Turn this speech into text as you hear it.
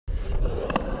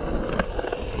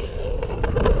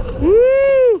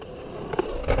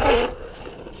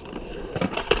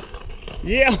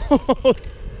Yeah. Oh!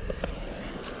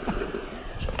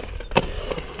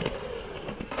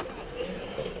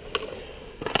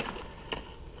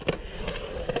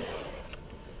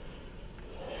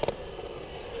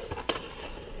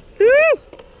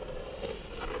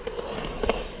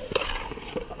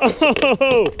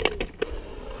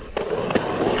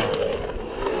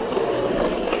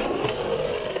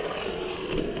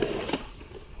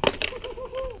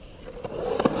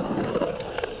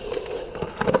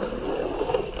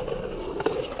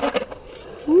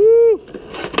 Woo!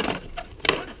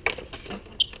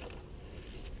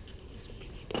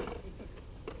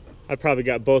 I probably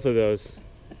got both of those.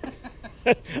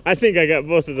 I think I got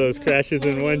both of those crashes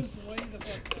in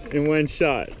one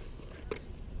shot.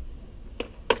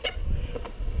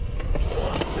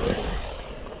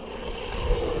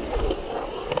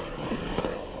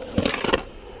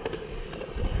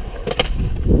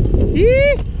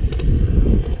 Yee!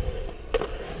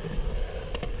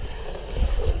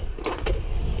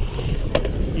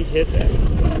 He hit that.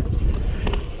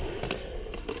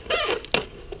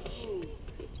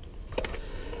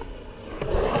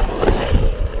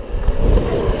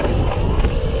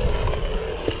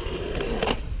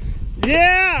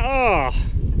 Yeah! Oh!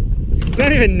 It's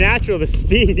not even natural the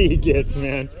speed he gets,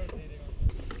 man.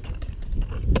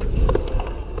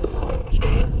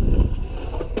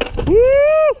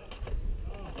 Woo!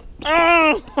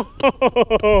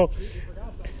 Oh!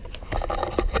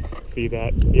 See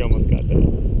that? He almost got that.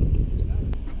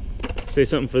 Say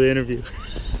something for the interview.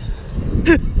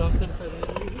 Something for the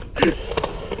interview?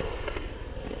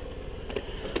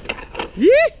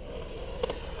 Yeah!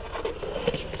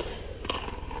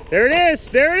 There it is!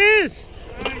 There it is!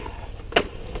 Nice.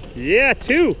 Yeah,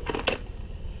 2.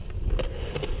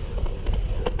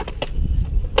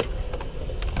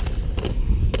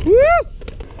 Woo!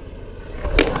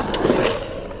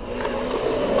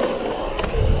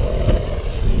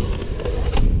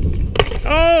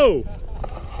 Oh!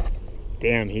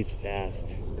 Damn, he's fast.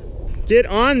 Get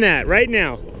on that right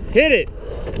now. Hit it.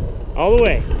 All the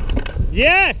way.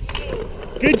 Yes!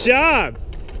 Good job.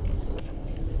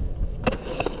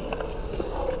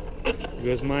 Here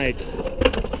goes Mike.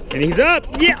 And he's up.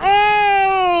 Yeah.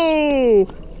 Oh!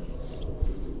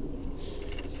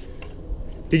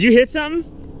 Did you hit something?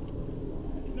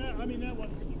 No, I mean, that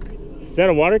wasn't crazy. Is that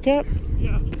a water cap?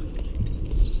 Yeah.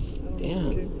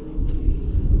 Damn.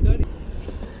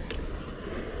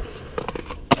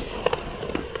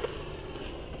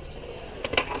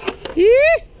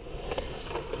 Yeah.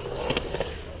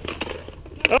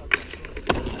 Oh.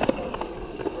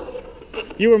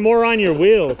 You were more on your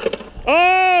wheels.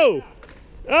 Oh!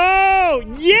 Oh,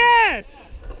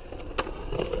 yes!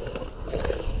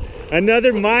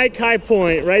 Another Mike high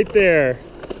point right there.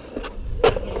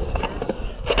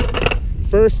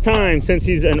 First time since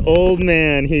he's an old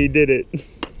man he did it.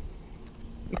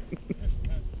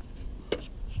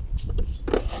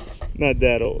 Not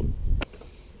that old.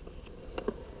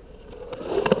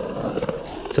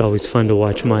 It's always fun to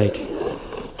watch Mike.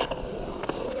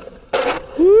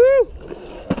 Woo!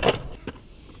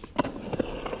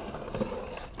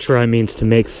 Try means to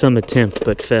make some attempt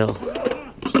but fail.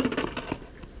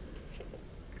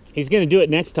 He's gonna do it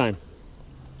next time.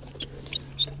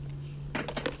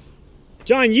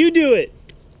 John, you do it.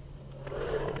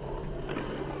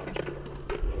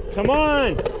 Come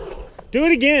on. Do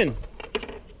it again.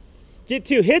 Get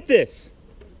 2. Hit this.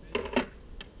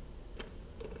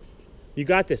 You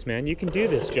got this, man. You can do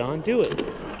this, John. Do it.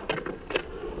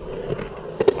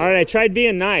 All right, I tried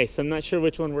being nice. I'm not sure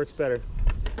which one works better.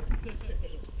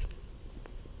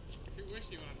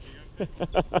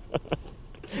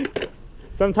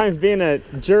 Sometimes being a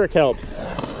jerk helps.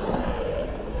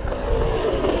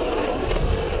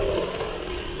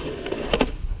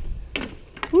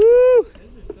 Woo!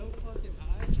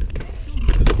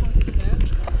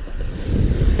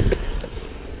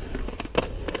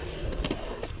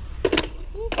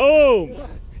 Oh,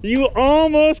 you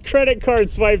almost credit card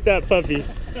swiped that puppy.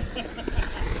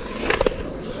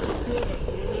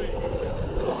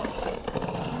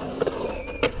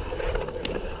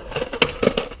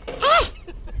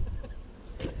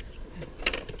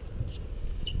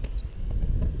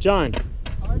 John,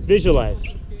 visualize.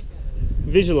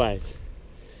 Visualize.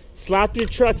 Slap your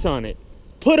trucks on it.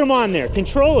 Put them on there.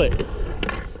 Control it.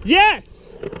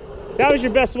 Yes! That was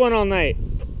your best one all night.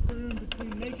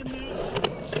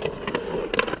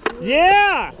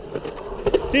 Yeah!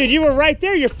 Dude, you were right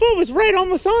there. Your foot was right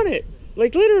almost on it.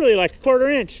 Like literally like a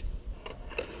 1/4 inch.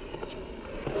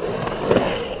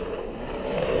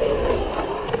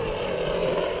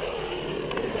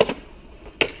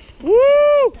 Woo!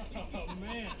 Oh,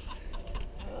 man.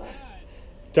 All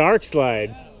right. Dark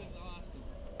slide.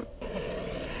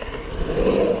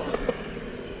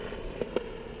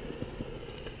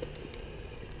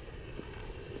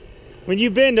 When you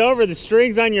bend over, the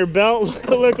strings on your belt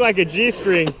look like a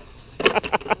G-string.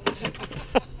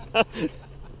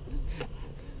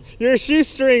 Your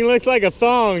shoestring looks like a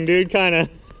thong, dude, kind of.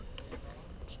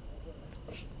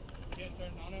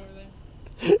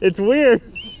 It's weird.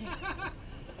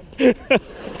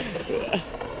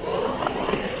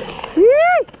 Woo!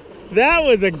 That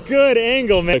was a good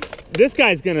angle, man. This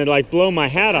guy's gonna like blow my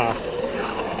hat off.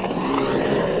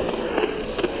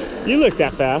 You look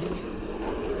that fast.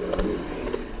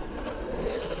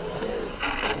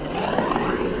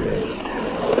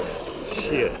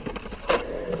 Shit.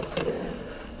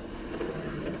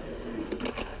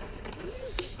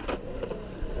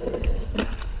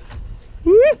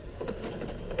 Woo!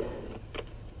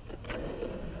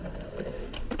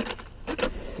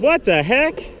 What the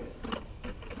heck?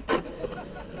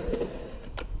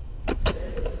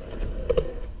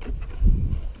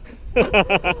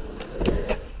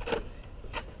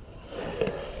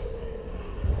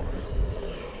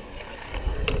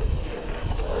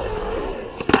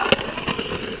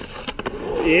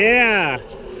 Yeah.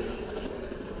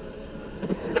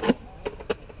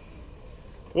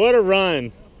 What a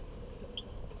run.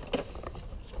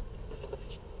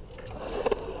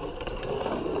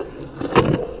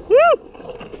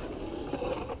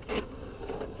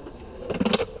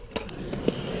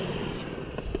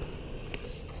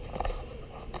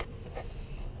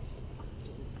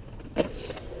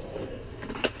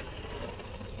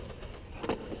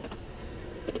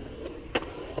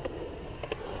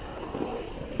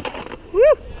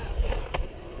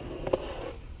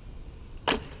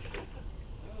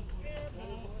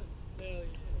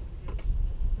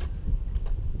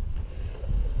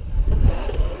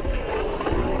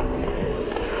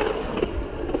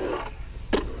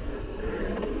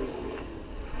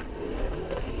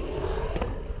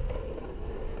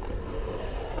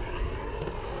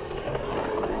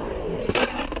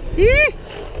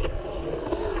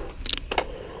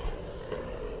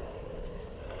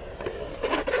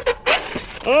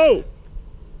 Oh!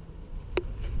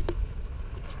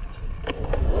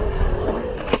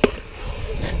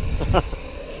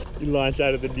 You launch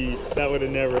out of the deep. That would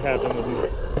have never happened with me.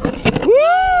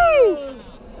 Woo!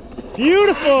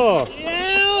 Beautiful!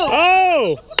 Yeah!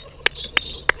 Oh!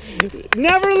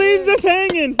 Never leaves us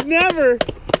hanging. Never.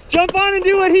 Jump on and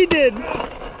do what he did.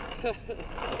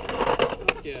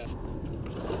 Yeah.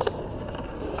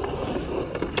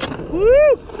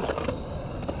 Woo!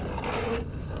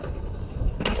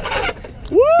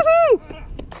 Woohoo!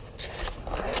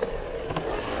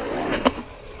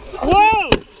 Whoa!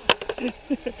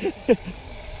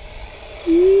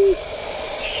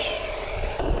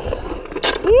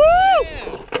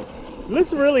 Woo!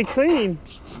 Looks really clean.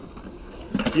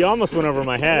 You almost went over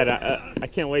my head. I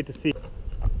can't wait to see.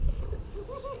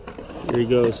 Here he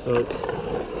goes, folks.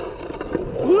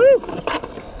 Woo!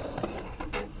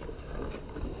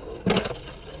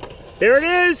 There it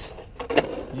is.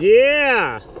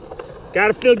 Yeah.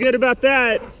 Gotta feel good about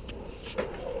that.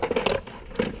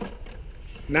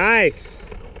 Nice.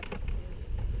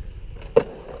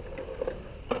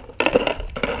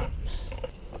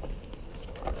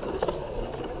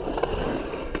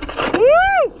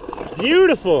 Woo!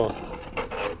 Beautiful.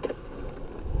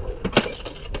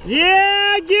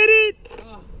 Yeah, get it.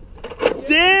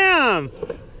 Damn.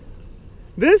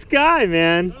 This guy,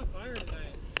 man.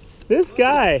 This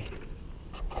guy.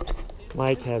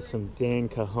 Mike has some dang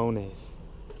cojones.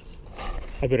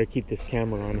 I better keep this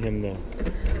camera on him though.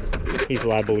 He's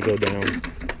liable to go down.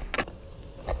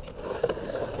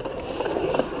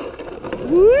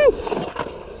 Woo!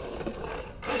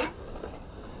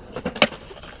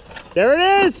 There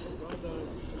it is!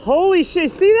 Holy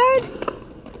shit, see that?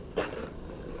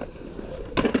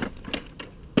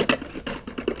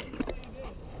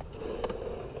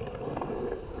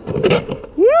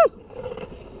 Woo!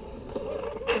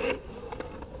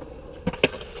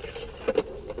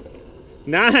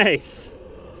 Nice!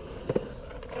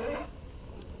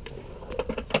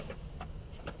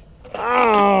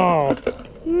 Oh!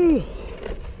 Whew.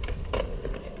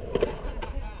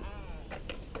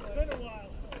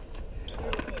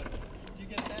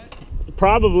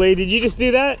 Probably. Did you just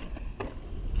do that?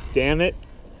 Damn it.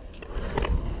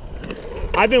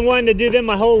 I've been wanting to do them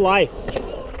my whole life.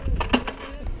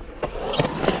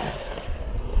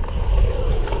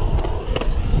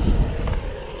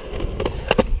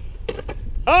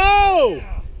 Oh!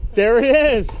 There it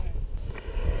is.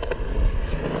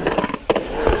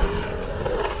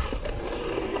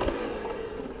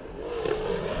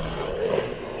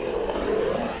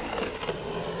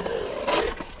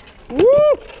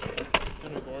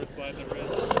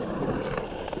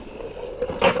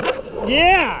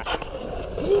 Yeah!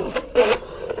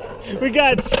 We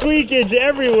got squeakage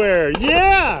everywhere.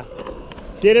 Yeah!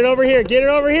 Get it over here. Get it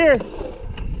over here.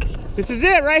 This is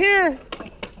it right here.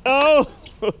 Oh!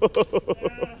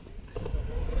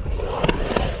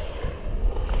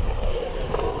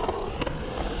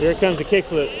 Here comes the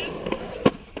kickflip.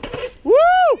 Woo!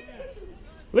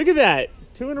 Look at that.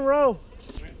 2 in a row.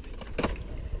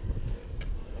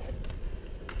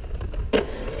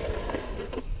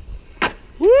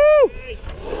 Woo!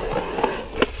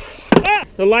 Ah,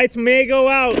 the lights may go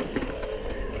out.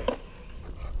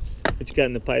 What you got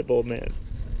in the pipe, old man?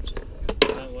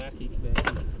 Not wacky today.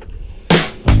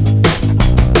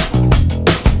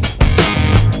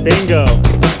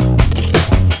 Bingo.